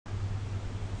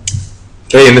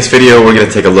Okay, in this video we're going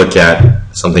to take a look at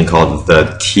something called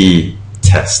the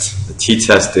t-test. The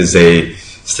t-test is a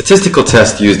statistical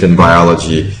test used in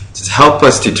biology to help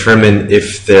us determine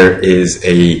if there is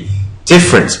a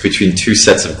difference between two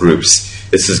sets of groups.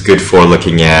 This is good for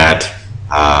looking at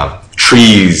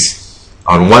trees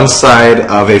on one side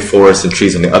of a forest and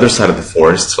trees on the other side of the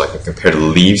forest, so I can compare the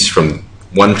leaves from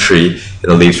one tree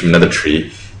and the leaves from another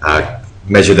tree,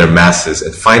 measure their masses,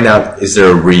 and find out, is there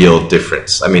a real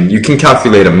difference? I mean, you can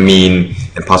calculate a mean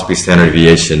and possibly standard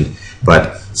deviation,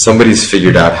 but somebody's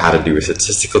figured out how to do a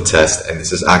statistical test, and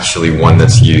this is actually one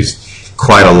that's used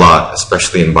quite a lot,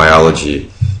 especially in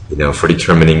biology, for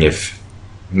determining if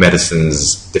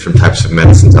different types of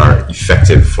medicines are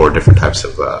effective for different types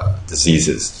of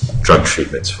diseases, drug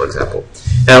treatments, for example.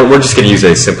 Now, we're just going to use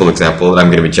a simple example, and I'm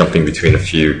going to be jumping between a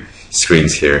few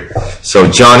screens here. So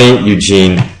Johnny,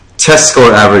 Eugene, test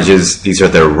score averages, these are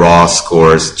their raw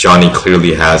scores. Johnny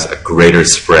clearly has a greater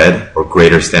spread or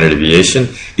greater standard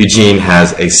deviation. Eugene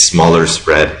has a smaller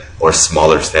spread or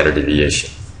smaller standard deviation.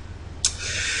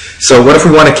 So what if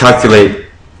we want to calculate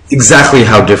exactly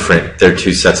how different their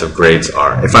two sets of grades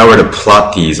are? If I were to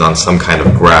plot these on some kind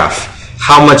of graph,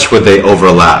 how much would they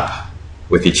overlap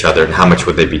with each other and how much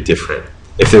would they be different?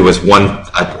 If it was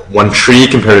one tree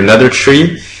compared to another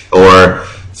tree, or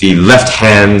the left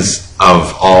hands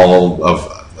of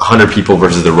 100 people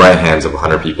versus the right hands of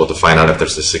 100 people, to find out if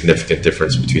there's a significant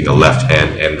difference between the left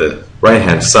hand and the right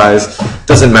hand size.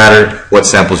 Doesn't matter what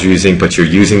samples you're using, but you're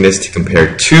using this to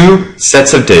compare two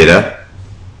sets of data,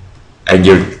 and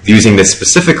you're using this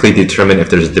specifically to determine if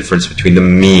there's a difference between the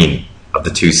mean of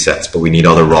the two sets, but we need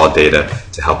all the raw data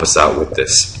to help us out with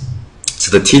this.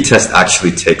 So the t-test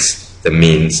actually takes the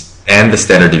means and the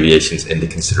standard deviations into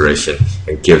consideration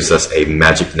and gives us a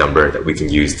magic number that we can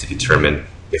use to determine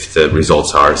if the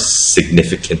results are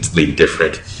significantly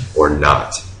different or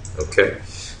not. Okay,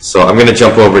 so I'm going to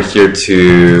jump over here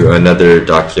to another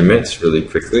document really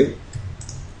quickly,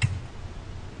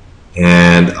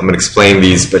 and I'm going to explain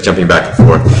these by jumping back and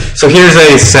forth. So here's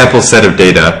a sample set of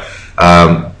data.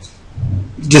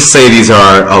 Just say these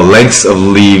are lengths of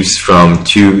leaves from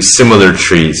two similar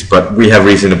trees, but we have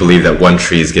reason to believe that one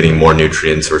tree is getting more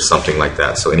nutrients or something like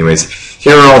that. So anyways,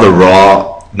 here are all the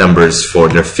raw numbers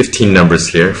there are 15 numbers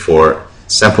here for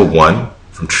sample 1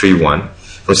 from tree 1.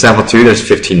 From sample 2, there's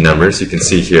 15 numbers. You can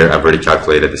see here I've already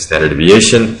calculated the standard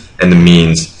deviation and the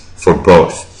means for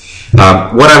both.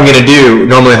 What I'm going to do,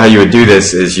 normally how you would do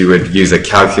this is you would use a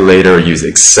calculator or use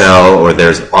Excel, or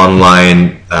there's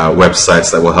online websites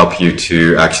that will help you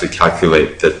to actually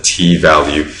calculate the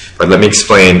t-value. But let me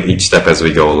explain each step as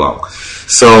we go along.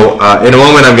 So in a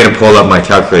moment I'm going to pull up my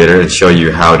calculator and show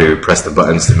you how to press the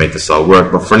buttons to make this all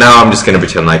work. But for now I'm just going to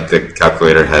pretend like the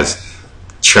calculator has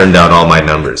churned out all my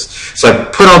numbers. So I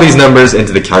put all these numbers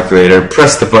into the calculator,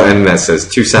 press the button that says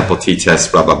 2 sample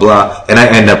t-test, blah, blah, blah, and I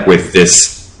end up with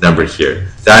this number here.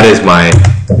 That is my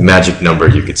magic number,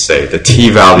 you could say. The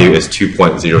t-value is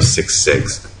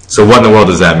 2.066. So what in the world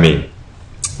does that mean?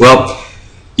 Well,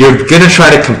 you're going to try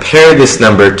to compare this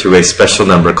number to a special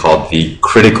number called the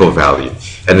critical value.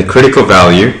 And the critical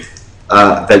value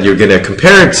that you're going to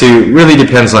compare it to really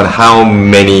depends on how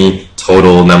many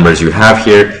total numbers you have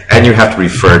here, and you have to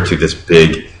refer to this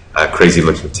big crazy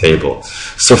looking table.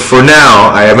 So for now,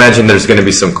 I imagine there's going to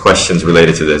be some questions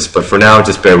related to this, but for now,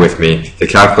 just bear with me. The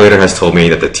calculator has told me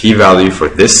that the t-value for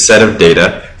this set of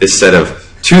data, this set of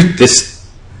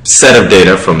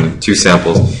data from 2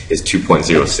 samples is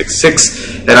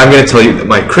 2.066, and I'm going to tell you that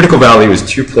my critical value is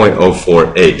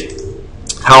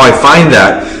 2.048. How I find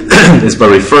that is by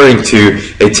referring to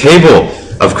a table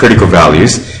of critical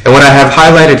values, and what I have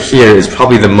highlighted here is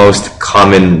probably the most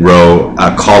common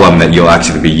column that you'll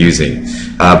actually be using.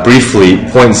 Briefly,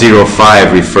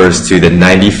 0.05 refers to the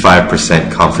 95%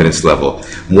 confidence level.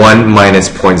 1 minus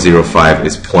 0.05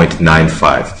 is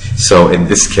 0.95. So in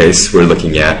this case, we're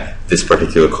looking at this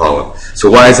particular column. So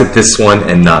why is it this one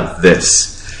and not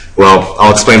this? Well,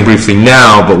 I'll explain briefly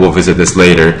now, but we'll visit this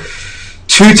later.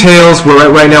 Two-tails,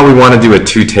 right now we want to do a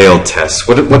two-tailed test.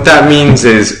 What that means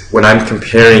is when I'm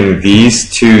comparing these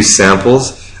two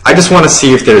samples, I just want to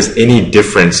see if there's any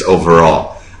difference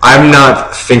overall. I'm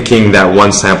not thinking that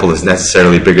one sample is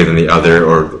necessarily bigger than the other,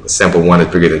 or sample 1 is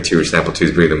bigger than 2, or sample 2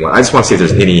 is bigger than 1. I just want to see if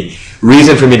there's any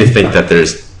reason for me to think that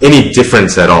there's any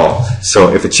difference at all.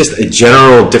 So if it's just a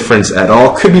general difference at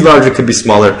all, could be larger, could be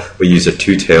smaller, we use a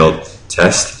two-tailed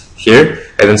test here.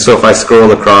 And then so if I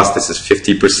scroll across, this is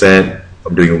 50%.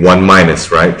 I'm doing 1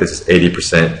 minus, right? This is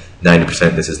 80%,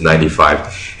 90%, this is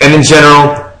 95. And in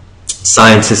general,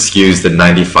 scientists use the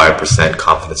 95%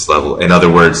 confidence level. In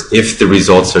other words, if the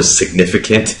results are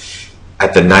significant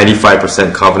at the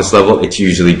 95% confidence level, it's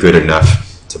usually good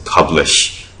enough to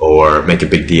publish or make a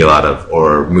big deal out of,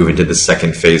 or move into the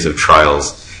second phase of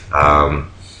trials,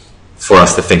 for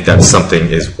us to think that something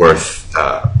is worth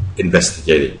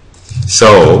investigating.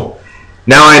 So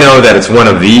now I know that it's one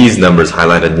of these numbers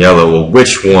highlighted in yellow. Well,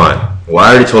 which one? Well,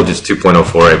 I already told you it's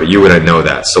 2.048, but you wouldn't know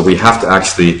that. So we have to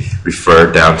actually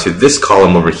refer down to this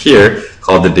column over here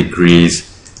called the degrees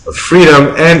of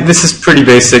freedom. And this is pretty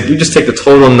basic. You just take the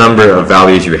total number of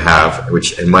values you have,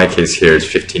 which in my case here is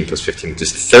 15 plus 15, which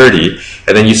is 30,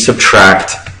 and then you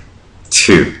subtract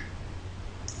 2.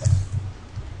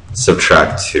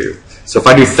 Subtract 2. So if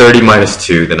I do 30 minus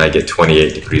 2, then I get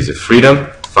 28 degrees of freedom.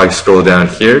 If I scroll down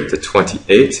here to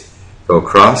 28, go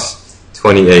across,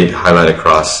 28, highlight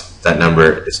across, that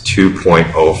number is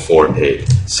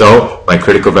 2.048. So my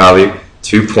critical value,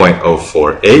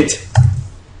 2.048.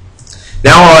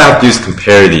 Now all I have to do is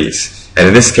compare these. And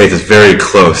in this case, it's very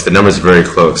close. The numbers are very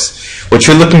close. What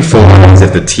you're looking for is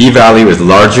if the t-value is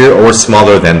larger or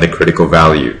smaller than the critical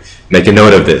value. Make a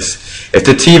note of this. If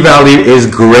the t-value is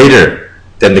greater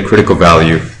than the critical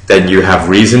value, then you have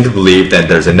reason to believe that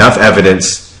there's enough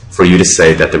evidence for you to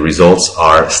say that the results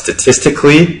are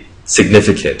statistically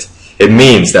significant. It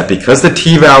means that because the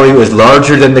t-value is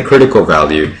larger than the critical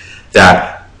value,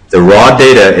 that the raw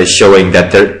data is showing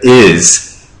that there is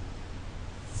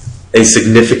a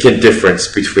significant difference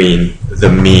between the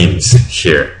means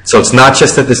here. So it's not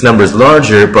just that this number is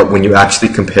larger, but when you actually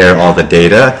compare all the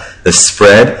data, the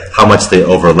spread, how much they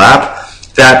overlap,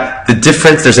 that the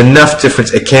difference, there's enough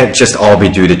difference, it can't just all be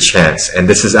due to chance. And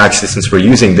this is actually, since we're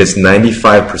using this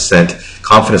 95%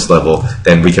 confidence level,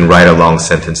 then we can write a long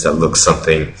sentence that looks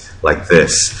something like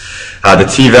this. The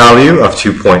t-value of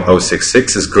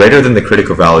 2.066 is greater than the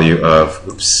critical value of,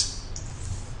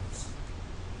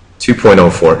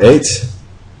 2.048.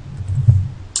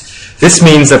 This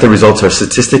means that the results are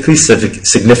statistically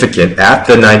significant at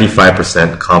the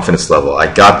 95% confidence level. I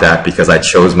got that because I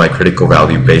chose my critical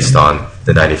value based on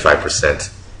the 95%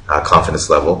 confidence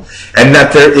level, and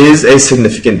that there is a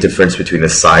significant difference between the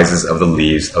sizes of the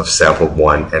leaves of sample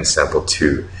 1 and sample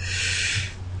 2.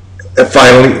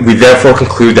 Finally, we therefore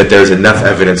conclude that there is enough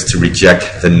evidence to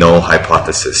reject the null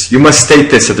hypothesis. You must state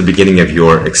this at the beginning of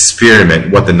your experiment,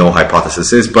 what the null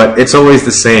hypothesis is, but it's always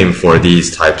the same for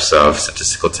these types of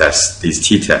statistical tests, these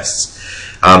t-tests.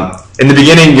 In the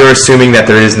beginning, you're assuming that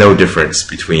there is no difference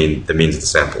between the means of the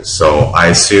samples. So I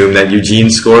assume that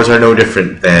Eugene's scores are no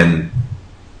different than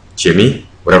Jimmy,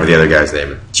 whatever the other guy's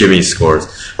name is, Jimmy's scores,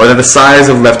 or that the size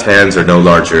of left hands are no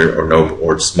larger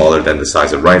or smaller than the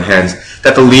size of right hands,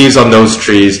 that the leaves on those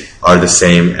trees are the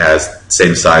same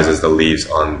size as the leaves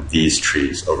on these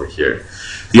trees over here.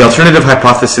 The alternative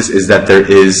hypothesis is that there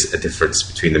is a difference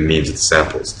between the means of the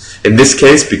samples. In this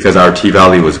case, because our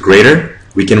t-value was greater,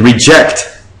 we can reject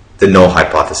the null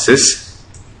hypothesis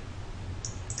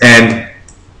and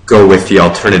go with the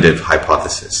alternative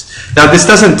hypothesis. Now, this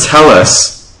doesn't tell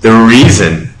us the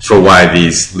reason for why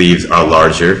these leaves are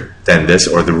larger than this,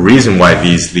 or the reason why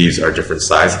these leaves are different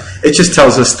size. It just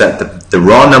tells us that the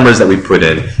raw numbers that we put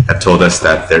in have told us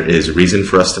that there is reason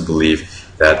for us to believe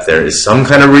that there is some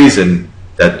kind of reason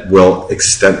that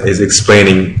is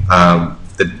explaining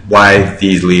why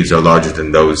these leaves are larger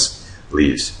than those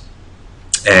leaves.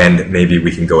 And maybe we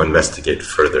can go investigate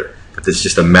further. But this is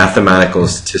just a mathematical,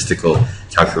 statistical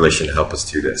calculation to help us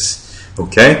do this.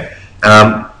 Okay?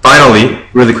 Finally,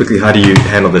 really quickly, how do you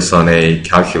handle this on a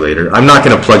calculator? I'm not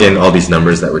going to plug in all these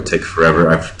numbers. That would take forever.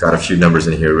 I've got a few numbers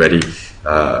in here ready.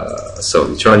 So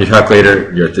you turn on your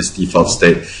calculator. You're at this default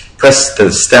state. Press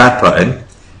the Stat button,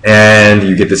 and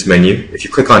you get this menu. If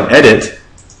you click on Edit,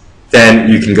 then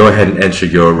you can go ahead and enter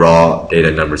your raw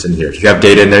data numbers in here. If you have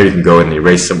data in there, you can go and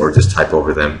erase them or just type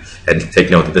over them. And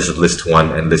take note that this is list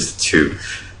 1 and list 2.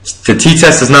 The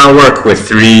t-test does not work with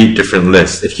 3 different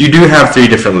lists. If you do have 3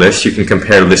 different lists, you can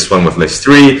compare list 1 with list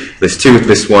 3, list 2 with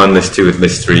list 1, list 2 with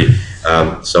list 3,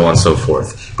 so on and so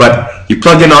forth. But you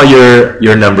plug in all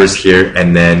your numbers here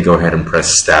and then go ahead and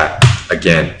press Stat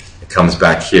again. It comes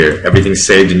back here. Everything's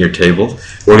saved in your table.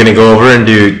 We're going to go over and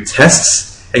do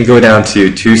tests and go down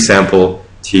to 2-sample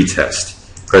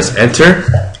t-test. Press Enter.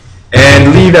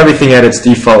 And leave everything at its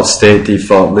default state,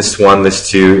 default list 1, list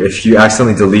 2. If you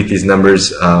accidentally delete these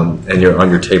numbers and you're on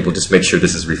your table, just make sure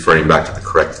this is referring back to the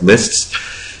correct lists.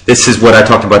 This is what I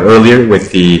talked about earlier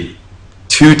with the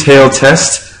 2-tail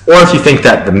test. Or if you think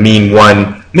that the mean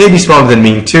 1 may be smaller than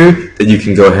mean 2, then you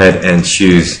can go ahead and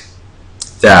choose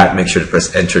that. Make sure to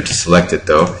press Enter to select it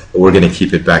though. But we're going to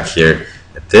keep it back here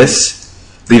at this.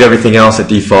 Leave everything else at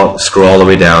default, scroll all the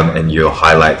way down, and you'll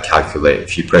highlight Calculate.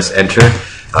 If you press Enter,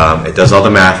 It does all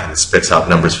the math and it spits out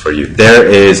numbers for you. There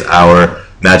is our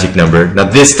magic number. Now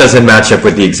this doesn't match up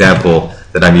with the example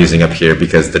that I'm using up here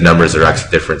because the numbers are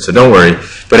actually different, so don't worry.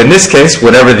 But in this case,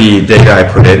 whatever the data I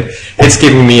put in, it's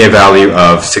giving me a value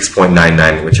of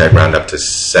 6.99, which I round up to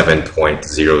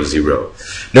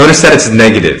 7.00. Notice that it's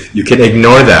negative. You can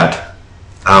ignore that.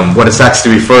 What it's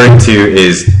actually referring to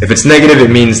is, if it's negative, it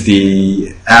means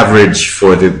the average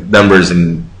for the numbers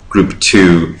in group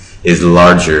 2 is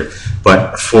larger.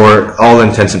 But for all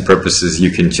intents and purposes,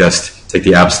 you can just take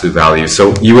the absolute value.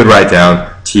 So you would write down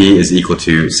t is equal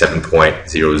to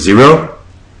 7.00.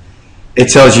 It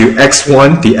tells you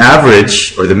x1, the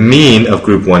average or the mean of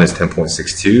group 1 is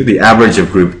 10.62. The average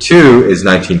of group 2 is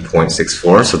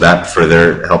 19.64. So that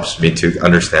further helps me to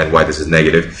understand why this is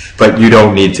negative. But you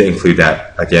don't need to include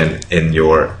that again in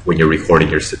when you're recording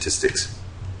your statistics.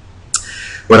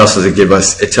 What else does it give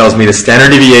us? It tells me the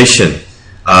standard deviation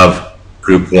of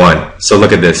group 1. So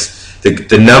look at this.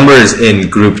 The numbers in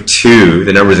group 2,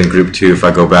 if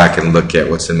I go back and look at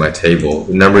what's in my table,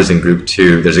 the numbers in group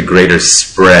 2, there's a greater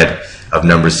spread of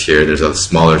numbers here. There's a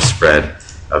smaller spread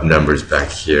of numbers back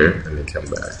here. Let me come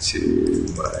back to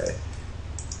my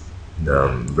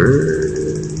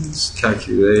numbers,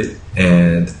 calculate,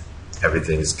 and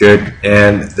everything is good.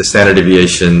 And the standard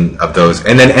deviation of those.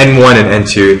 And then N1 and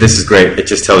N2, this is great. It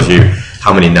just tells you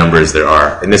how many numbers there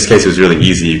are. In this case, it was really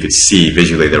easy. You could see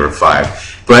visually there were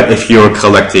 5. But if you're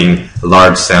collecting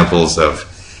large samples of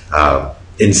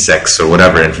insects or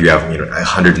whatever, and if you have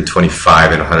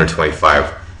 125 and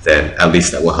 125, then at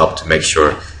least that will help to make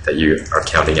sure that you are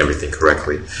counting everything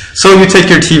correctly. So you take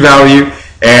your t-value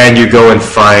and you go and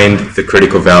find the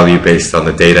critical value based on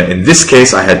the data. In this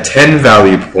case, I had 10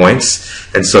 value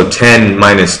points, and so 10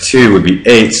 minus 2 would be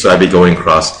 8, so I'd be going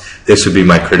across. This would be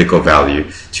my critical value,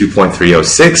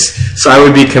 2.306. So I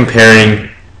would be comparing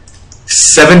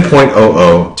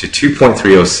 7.00 to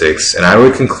 2.306, and I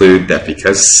would conclude that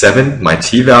because 7, my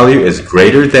t-value, is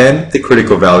greater than the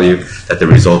critical value, that the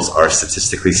results are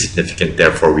statistically significant,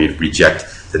 therefore we reject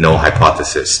the null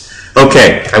hypothesis.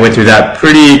 Okay, I went through that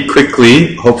pretty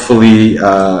quickly. Hopefully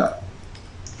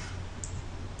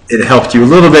it helped you a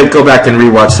little bit. Go back and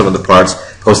rewatch some of the parts.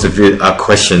 Post a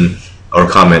question or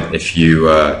comment if you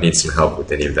need some help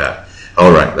with any of that.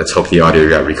 All right, let's hope the audio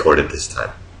got recorded this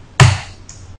time.